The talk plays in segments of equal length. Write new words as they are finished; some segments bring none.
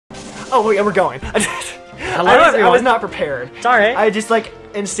Oh, yeah, we're going. I was not prepared. It's alright. I just, like,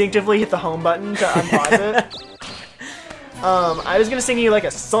 instinctively hit the home button to unpause it. I was gonna sing you, like,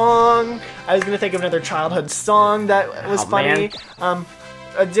 a song. I was gonna think of another childhood song that was funny. Man.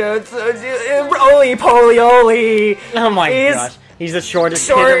 Roly poly oly. Oh my gosh. He's the shortest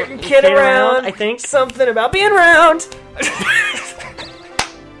kid around, I think. Something about being round.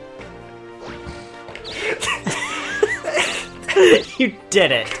 You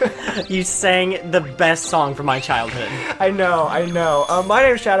did it. You sang the best song from my childhood. I know. My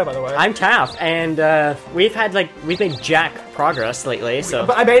name's Shadow, by the way. I'm Taff, and we've made jack progress lately. So,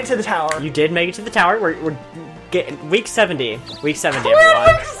 but I made it to the tower. You did make it to the tower. We're getting week 70. Week 70, We're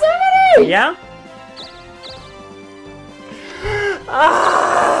everyone. Week 70. Yeah.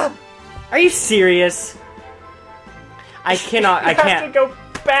 Are you serious? I cannot. I can't. Have to go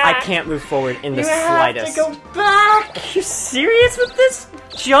back. I can't move forward in the you slightest. You have to go back. Are you serious with this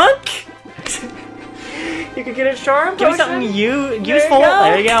junk? You could get a charm Give me potion. something useful.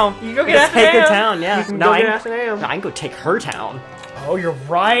 There you go. You go Let's get take her Athena. town. Yeah. You can No, go I get Athena. can go take her town. Oh, you're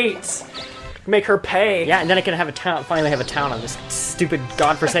right. Make her pay. Yeah, and then I can have a town. Finally, have a town on this stupid,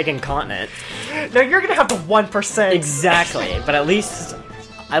 godforsaken continent. No, you're gonna have the 1%. Exactly. But at least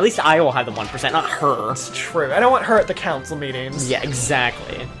I will have the 1%, not her. It's true. I don't want her at the council meetings. Yeah,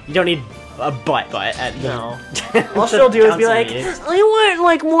 exactly. You don't need a butt at the no. All she'll do is be like, meetings. I want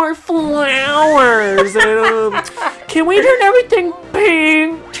like more flowers. And, can we turn everything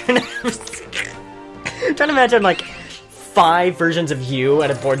pink? I'm trying to imagine like 5 versions of you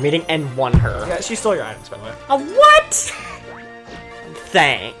at a board meeting and one her. Yeah, she stole your items, by the way. A what?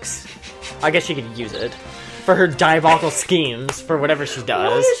 Thanks. I guess she could use it for her diabolical schemes for whatever she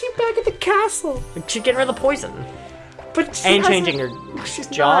does. Why is she back at the castle? She's getting rid of the poison. But she And hasn't- changing her she's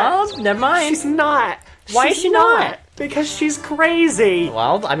job? Not. Never mind. She's not. Why is She's she not? Because she's crazy.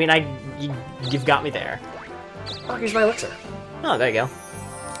 Well, I mean, you've got me there. Oh, here's my elixir. Oh, there you go.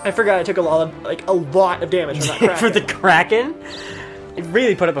 I forgot I took a lot of damage from that Kraken. For the Kraken? It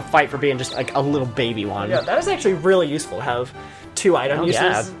really put up a fight for being just like a little baby one. Yeah, that is actually really useful to have 2 item uses.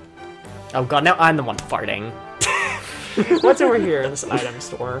 Yeah. Oh god, now I'm the one farting. What's over here in this item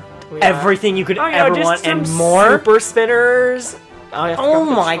store? Everything you could ever just want and some more. Super spinners. Oh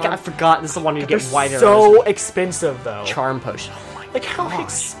my god, I forgot. This is the one you get white so expensive though. Charm potion. Oh my Like how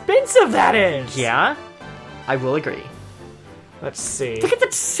expensive that is. Yeah, I will agree. Let's see. Look at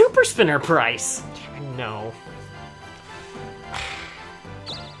that super spinner price. No.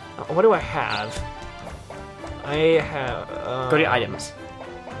 What do I have? I have. Go to items.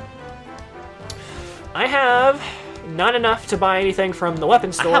 I have not enough to buy anything from the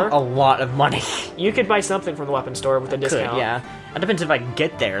weapon store. I have a lot of money. You could buy something from the weapon store with a discount. Could, yeah. That depends if I can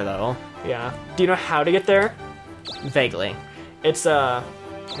get there, though. Yeah. Do you know how to get there? Vaguely. It's, here,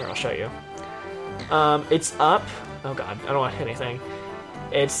 I'll show you. It's up... Oh god, I don't want anything.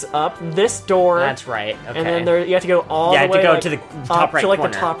 It's up this door. That's right, okay. And then there, you have to go all the way... you have to go like, to the top right to, like,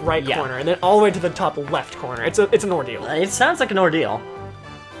 corner. the top right corner. And then all the way to the top left corner. It's an ordeal. It sounds like an ordeal.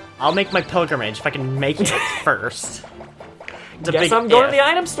 I'll make my pilgrimage if I can make it first. Guess I'm going to the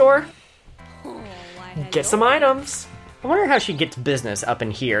item store. Get some items. I wonder how she gets business up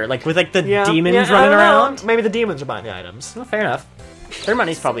in here, like with like the Yeah, demons yeah, I running don't know. around. Maybe the demons are buying the items. Well, fair enough. Their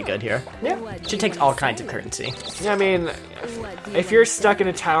money's probably good here. Yeah. She takes all kinds of currency. Yeah, I mean, if you're stuck in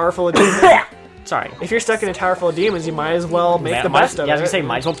a tower full of demons, Sorry. if you're stuck in a tower full of demons, you might as well make the Might- best of yeah, it. I was gonna say,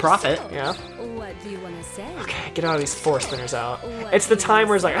 might as well profit. Yeah. What do you want to say? Okay, get all these 4 spinners out. It's the time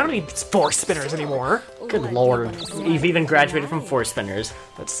where it's like, I don't need 4 spinners anymore. Good lord. You've even graduated from 4 spinners.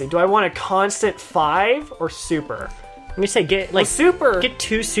 Let's see, do I want a constant 5 or super? Let me say, get like super. Get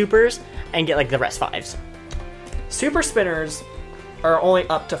 2 supers and get like the rest 5s. Super spinners are only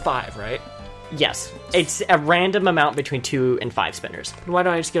up to 5, right? Yes, it's a random amount between 2 and 5 spinners. Why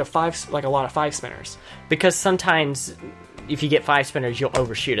don't I just get a lot of 5 spinners? Because sometimes, if you get 5 spinners, you'll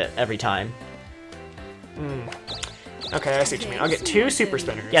overshoot it every time. Okay, I see what you mean. I'll get 2 super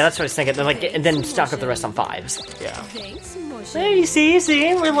spinners. Yeah, that's what I was thinking. Then, like, and then stock up the rest on 5s. Yeah. Thanks, Hey, you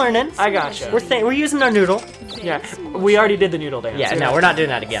see, we're learning. I gotcha. We're using our noodle. Yeah, we already did the noodle dance. Yeah, no, we're not doing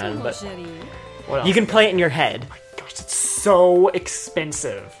that again. But What else? you can play it in your head. Gosh, it's so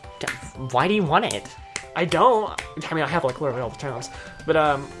expensive. Why do you want it? I don't. I mean, I have like literally all the towns, but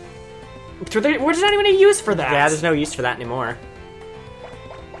where's that even a use for that? Yeah, there's no use for that anymore.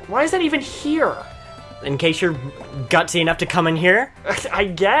 Why is that even here? In case you're gutsy enough to come in here, I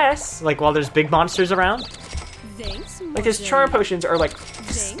guess. like while there's big monsters around. Thanks, Like his charm potions are like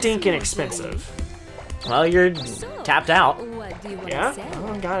stinking expensive. Well, you're tapped out. What do you want Yeah? to say?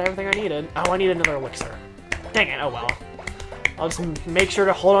 Oh, I got everything I needed. Oh, I need another elixir. Dang it, oh well. I'll just make sure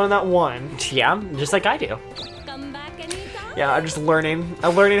to hold on to that 1. Yeah, just like I do. Come back anytime. Yeah, I'm just learning.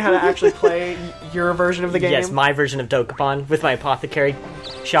 I'm learning how to actually play your version of the game. Yes, my version of Dokapon with my apothecary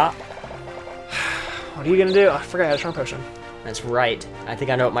shop. What are you gonna do? I forgot I had a charm potion. That's right. I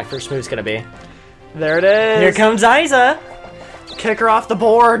think I know what my first move's gonna be. There it is. Here comes Isa. Kick her off the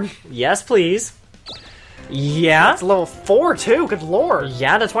board. Yes, please. Yeah. It's level 4 too. Good lord.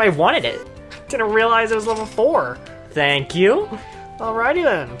 Yeah, that's why I wanted it. Didn't realize it was level 4. Thank you. Alrighty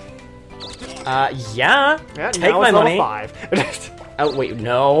then. Yeah. Yeah, Take now my it's money. level 5. Oh wait,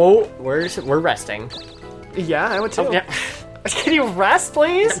 no. We're resting. Yeah, I would too. Oh, yeah. Can you rest,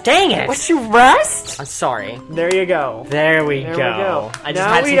 please? Dang it! Would you rest? I'm sorry. There you go. There we There go. we go. I just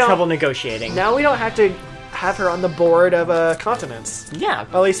Now had we some don't- trouble negotiating. Now we don't have to have her on the board of continents. Yeah.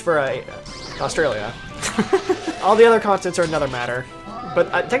 At least for Australia. All the other continents are another matter.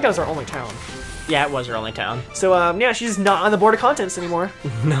 But I think that was our only town. Yeah, it was her only town. So, yeah, she's not on the board of continents anymore.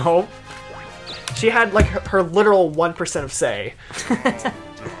 No. She had, like, her literal 1% of say.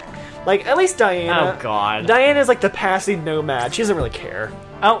 Like, at least Diana. Oh god. Diana's like the passing nomad. She doesn't really care.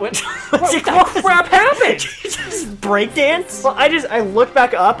 Oh, what crap happened? You just breakdance? Well, I looked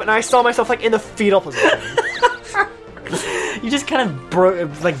back up and I saw myself, like, in the fetal position. You just kind of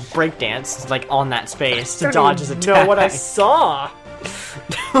breakdance like on that space to I dodge don't his even attack. know what I saw.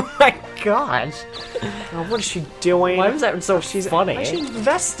 Oh my gosh. Oh, what is she doing? Why was that so She's funny? Why is she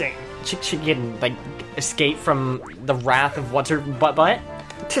investing? She can like escape from the wrath of what's her butt?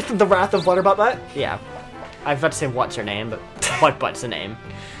 The wrath of Butterbutt? Yeah. I was about to say what's her name, but butt's the name.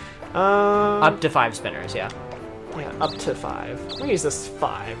 Up Up to 5 spinners, yeah. yeah, up to 5. Let me use this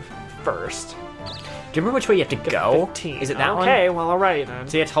 5 first. Do you remember which way you have to go? 15. Is it that one? Okay, well, alrighty then.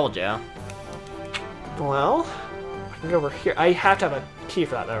 See, I told you. Well, I can go over here. I have to have a key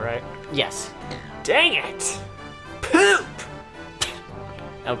for that, though, right? Yes. Dang it! Poop!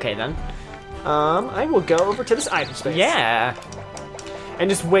 Okay then. I will go over to this item space. Yeah. And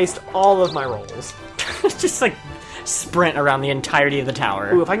just waste all of my rolls. Just like sprint around the entirety of the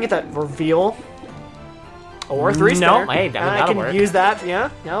tower. Ooh, if I can get that reveal. Or 3 No, spinner. hey, that'll I can work. use that. Yeah,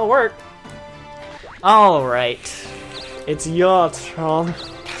 that'll work. All right. It's your turn.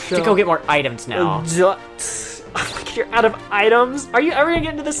 To go get more items now. You're out of items. Are you ever gonna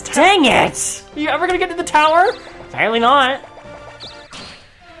get into this tower? Dang it! Are you ever gonna get into the tower? Apparently not.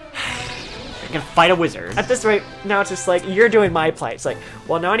 I'm gonna fight a wizard. At this rate, now it's just like, you're doing my plight. It's like,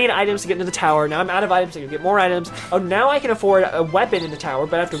 well, now I need items to get into the tower. Now I'm out of items, so you get more items. Oh, now I can afford a weapon in the tower,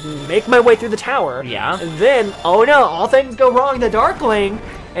 but I have to make my way through the tower. Yeah. And then, oh no, all things go wrong in the Darkling,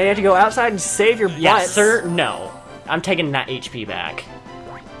 and you have to go outside and save your butts. Yes, sir. No. I'm taking that HP back.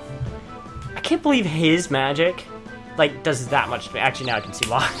 I can't believe his magic, like, does that much. Actually, now I can see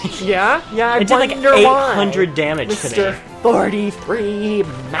why. Yeah, I It did like wonder why. 800 damage to Mr. me. 43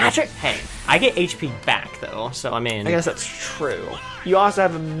 magic. Hey, I get HP back though, so I mean, I guess that's true. You also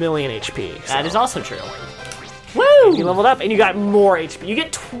have 1,000,000 HP. So. that is also true. Woo! You leveled up and you got more HP. You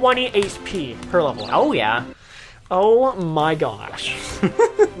get 20 HP per level. Oh yeah. Oh my gosh.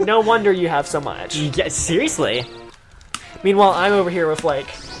 No wonder you have so much. Yeah, seriously. Meanwhile, I'm over here with like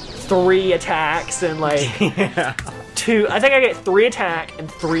 3 attacks and like 2. I think I get 3 attack and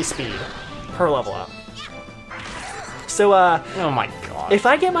 3 speed per level up. So, Oh my god. if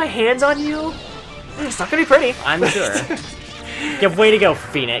I get my hands on you, it's not gonna be pretty. I'm sure. Yeah, way to go,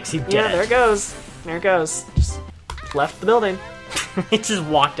 Phoenix. You did Yeah, it. there it goes. There it goes. Just left the building. It just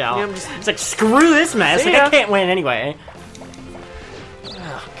walked out. Yeah, I'm just- It's like, screw this mess. See Like, I ya. can't win anyway.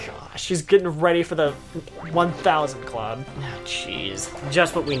 Oh gosh, she's getting ready for the 1,000 club. Oh, jeez.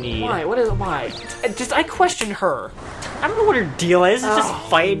 Just what we need. Why? What is it? Why? I question her. I don't know what her deal is. It's just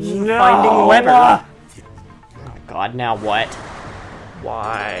finding no. Weber. Oh god, now what?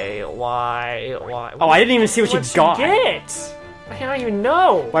 Why? Oh, I didn't even see what she What'd got. she get? I don't even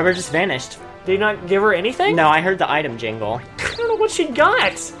know. Weber just vanished. Did you not give her anything? No, I heard the item jingle. I don't know what she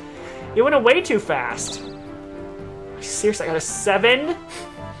got. It went away too fast. Seriously, I got a 7?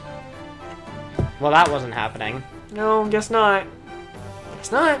 Well, that wasn't happening. No, guess not.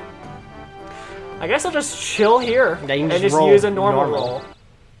 Guess not. I guess I'll just chill here Yeah, you can and just just roll use a normal normal. roll.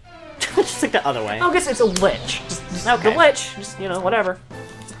 Just like the other way. I guess it's a lich. Just Okay. the lich. Just, you know, whatever.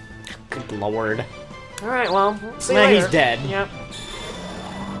 Good lord. Alright, well, see you Well, later. he's dead. Yep.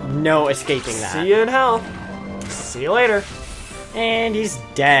 No escaping that. See you in hell. See you later. And he's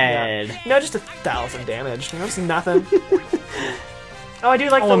dead. No, just 1,000 damage. You know, it's nothing. Oh, I do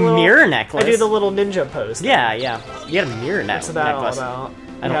like Oh, the a little... mirror necklace. I do the little ninja pose. Yeah, yeah. You got a mirror What's that necklace. all about?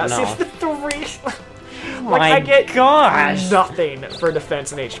 I don't know. See, the 3... My I get gosh. nothing for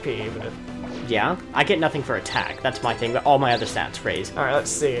defense and HP. But Yeah, I get nothing for attack. That's my thing, but all my other stats raise. All right,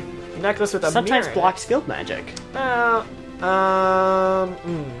 let's see. Necklace with a Sometimes mirror. blocks field magic, But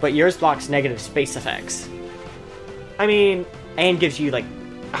but yours blocks negative space effects I mean, and gives you like,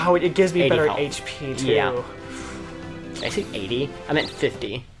 oh, it gives me 80 better health. HP too. Yeah. I say 80. I meant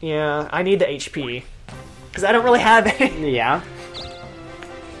 50. Yeah, I need the HP because I don't really have it. Yeah.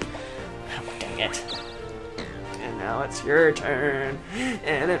 Oh, dang it. And now it's your turn,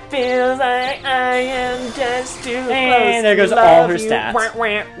 and it feels like I am just too close. And there goes to all love her you. stats.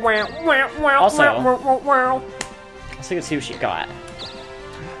 Also, Let's look and see what she got.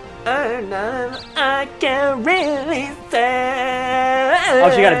 I can really say. Oh,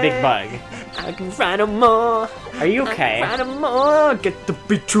 she got a big bug. I can find no more. Are you okay? Find no more. Get to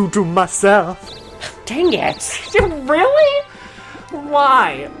be true to myself. Dang it. Really?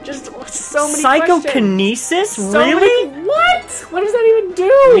 Why? Just so many questions. Psychokinesis? So Really? many- what? What does that even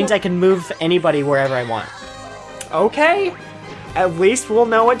do? It means I can move anybody wherever I want. Okay. At least we'll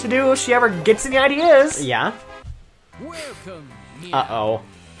know what to do if she ever gets any ideas. Yeah? Welcome. Uh-oh.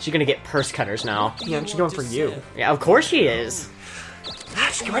 She's gonna get purse cutters now. Yeah, she's going for you. Yeah, of course she is.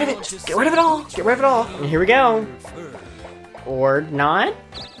 Just get rid of it. Just get rid of it all. Get rid of it all. And here we go. Or not?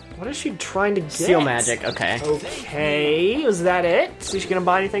 What is she trying to get? Seal magic, okay. Okay, is that it? So she gonna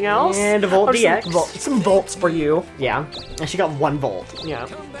buy anything else? And a Volt Or DX. some volts for you. Yeah. And she got 1 volt. Yeah.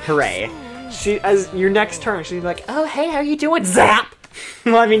 Hooray. She, as your next turn, she'd be like, "Oh, hey, how you doing?" Zap.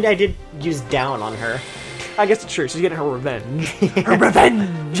 Well, I mean, I did use down on her. I guess it's true. She's getting her revenge. Her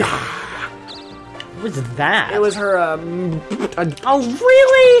revenge. What was that? It was her. Oh,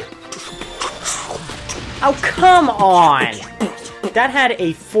 really? Oh, come on! That had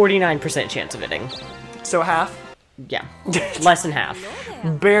a 49% chance of hitting. So half, Yeah. Less than half.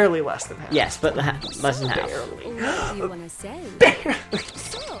 barely less than half. Yes, but less than half. Barely. What do you want to sell?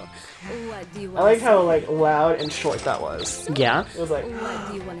 So, what do you I want like to how like loud and short that was. Yeah? It was like, What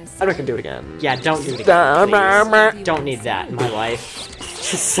do you want to I'm sell? not gonna do it again. Yeah, don't do it again, please. Don't need that in my life.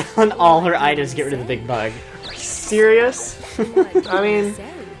 Just selling all her items, get rid of the big bug. Serious? What do you I mean, want to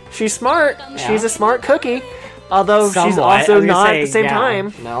sell? she's smart. She's a smart cookie. Although she's Somewhat. I also was gonna not say, at the same yeah.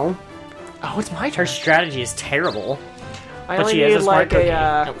 time. No. Oh, it's my Her turn. strategy is terrible. I But only she is need a smart like cookie.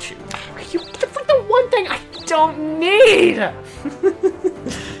 a. Oh, shoot. You for the one thing I don't need.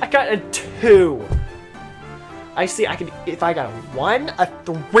 I got a 2. I see. I could if I got a 1, a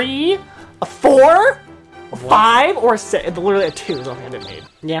 3, a 4, a 5, or a 6. Literally a 2 is the only thing I didn't need.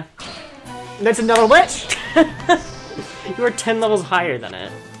 Yeah. And that's another witch. You are 10 levels higher than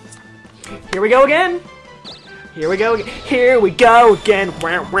it. Here we go again. Here we go again. Here we go again.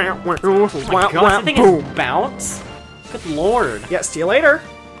 Wow, wow, wow, Oh my gosh, that thing boom. is bounce? Good lord. Yeah, see you later.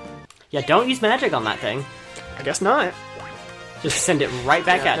 Yeah, don't use magic on that thing. I guess not. Just send it right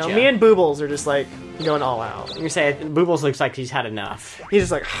back at No, you. me and Boobles are just like going all out. You say Boobles looks like he's had enough. He's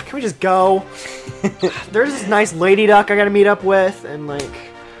just like, can we just go? There's this nice lady duck I gotta meet up with, and like,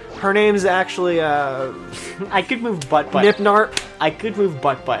 her name's actually I could move butt. Nipnarp. I could move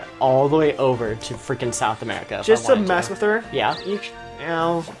butt all the way over to freaking South America. If Just I to wanted mess with her. Yeah. You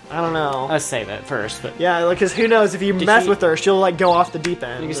know, I don't know. Let's save it first, but Yeah, like, cause who knows if you Did mess she- with her, she'll like go off the deep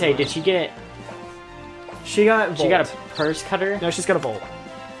end. you can say, did she get it? She got Volt. She got a purse cutter? No, she's got a Volt.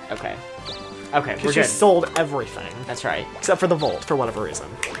 Okay. Okay, we're Cause she good. sold everything That's right. except for the Volt for whatever reason.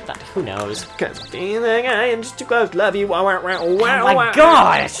 Who knows? Cause feeling I am just too close to love you. Wow, wow, wow, Oh wow, my wow.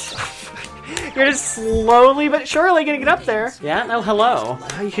 gosh! You're just slowly but surely gonna get up there. Yeah, no, hello.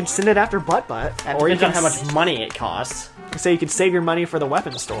 You can send it after Butt, That or you depends can on how much money it costs. say you could save your money for the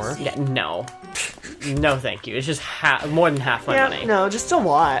weapon store. Yeah, no. No, thank you. It's just more than half my Yeah, money. no, just a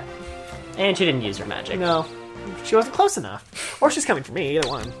lot. And she didn't use her magic. No, she wasn't close enough. Or she's coming for me, either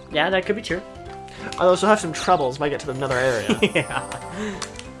one. Yeah, that could be true. Although she'll have some troubles when I get to another area.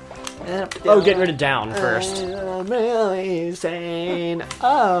 Yeah. Oh, getting rid of down first. I'm really sane.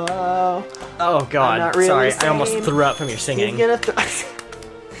 Oh, Oh god, not really sorry, I almost sane. threw up from your he's singing. gonna.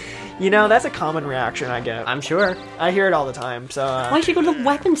 You know, that's a common reaction I get. I'm sure. I hear it all the time. So Why'd you go to the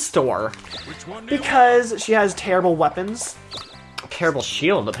weapon store? because she has terrible weapons. Terrible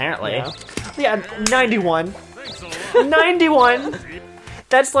shield, apparently. Yeah, 91. 91.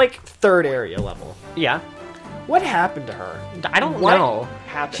 That's like 3rd area level. Yeah. What happened to her? I don't What know.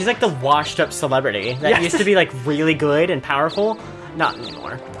 happened? She's like the washed up celebrity that Yeah. used to be like really good and powerful. Not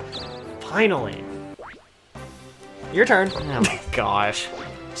anymore. Finally. Your turn. Oh my gosh.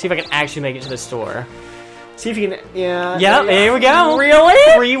 See if I can actually make it to the store. See if you can. Yeah. Yeah, here we go. Really?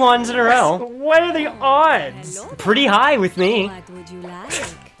 3 ones in a row. What are the odds? Hello? Pretty high with me. What would you like?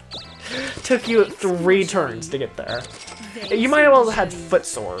 Took you 3 turns to get there. You might have well had foot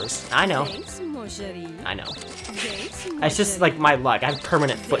sores. I know. Thanks, Moshari. I know. Thanks, It's just like my luck. I have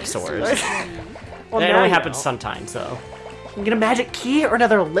permanent foot sores. Well, It now only you happens know. sometimes, though. You get a magic key or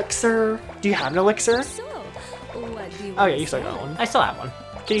another elixir. Do you have an elixir? So, what do you Oh yeah, you still got one. I still have one.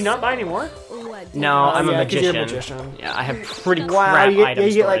 Can you not buy any more? What do No, you I'm a yeah, 'cause you're magician. a magician. Yeah, I have pretty Wow, crap you get, items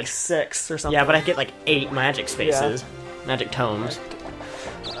you get like stored. 6 or something. Yeah, but I get like 8 magic spaces. Magic tomes.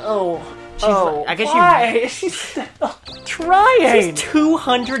 Oh. I guess why? She's still trying. She's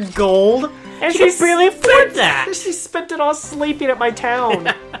 200 gold? And she could barely afford that! She spent it all sleeping at my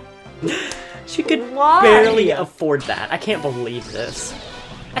town. She could Why? barely afford that. I can't believe this.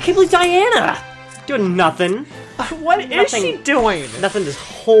 I can't believe Diana! Doing nothing. What is Nothing. she doing? Nothing this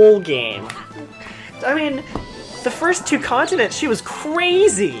whole game. I mean, the first 2 continents, she was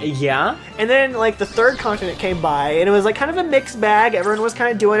crazy. Yeah? And then, like, the 3rd continent came by, and it was, like, kind of a mixed bag. Everyone was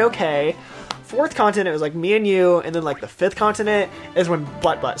kind of doing okay. 4th continent, it was, like, me and you. And then, like, the 5th continent is when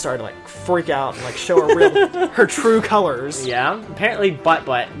Butt started to, like, freak out and, like, show her true colors. Yeah? Apparently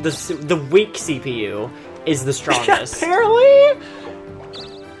the weak CPU is the strongest. Apparently?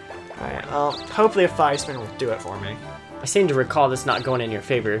 Alright, well, hopefully a 5-spin will do it for me. I seem to recall this not going in your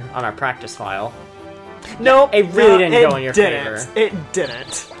favor on our practice file. Nope. It really didn't go in your didn't. favor. It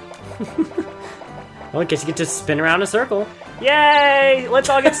didn't. Well, I guess you get to spin around in a circle. Yay! Let's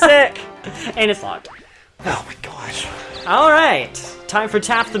all get sick! And it's locked. Oh my gosh. Alright. Time for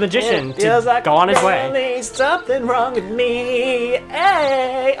Taff the Magician It feels to like go on his way. really something wrong with me.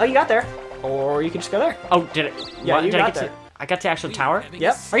 Hey! Oh, you got there. Or you can just go there. Oh, did it? Yeah, what, you did got I get there. To, I got to actual tower?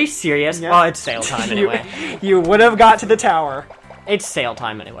 Yep. Are you serious? Yep. Oh, it's sale time anyway. You would have got to the tower. It's sale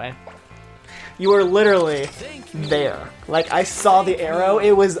time anyway. You were literally there. Like, I saw the arrow.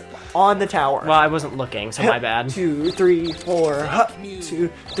 It was on the tower. Well, I wasn't looking, so my bad. 2, 3, 4. Hup. 2,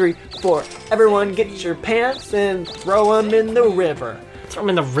 3, 4. Everyone get your pants and throw them in the river. Throw him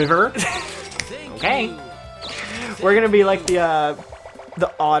in the river. Okay. We're gonna be like the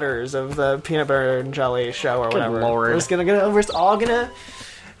otters of the peanut butter and jelly show or whatever. Lord. We're just all gonna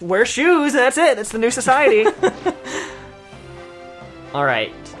wear shoes. And that's it. That's the new society. All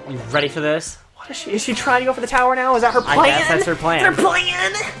right. You ready for this? What is she? Is she trying to go for the tower now? Is that her plan? I guess that's her plan. Her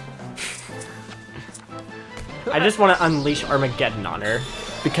plan. I just want to unleash Armageddon on her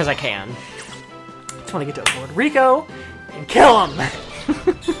because I can. I just want to get to Lord Rico and kill him.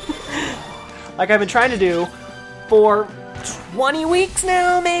 Like I've been trying to do for 20 weeks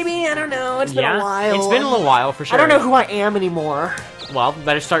now, maybe? I don't know. It's been a while. It's been a little while for sure. I don't know who I am anymore. Well,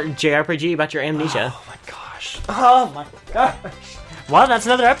 better start JRPG about your amnesia. Oh my gosh. Oh my gosh. Well, that's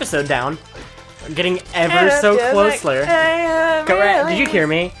another episode down. We're getting ever so closer. Correct. Did you hear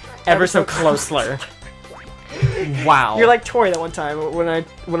me? Ever so closer. Wow. You're like Tori that one time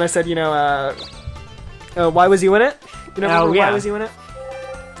when I said, you know, why was you in it? You know, remember yeah. Why was you in it?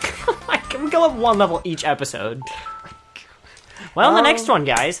 I can go up 1 level each episode. Well, in the next one,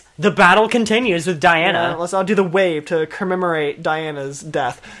 guys, the battle continues with Diana. Let's all do the wave to commemorate Diana's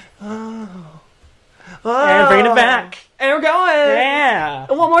death. Oh. And bringing it back. And we're going. Yeah.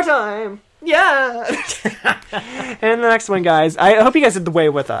 One more time. Yeah. And the next one, guys, I hope you guys did the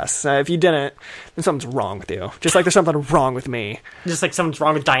wave with us. If you didn't, then something's wrong with you. Just like there's something wrong with me. Just like something's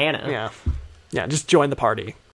wrong with Diana. Yeah. Yeah, just join the party.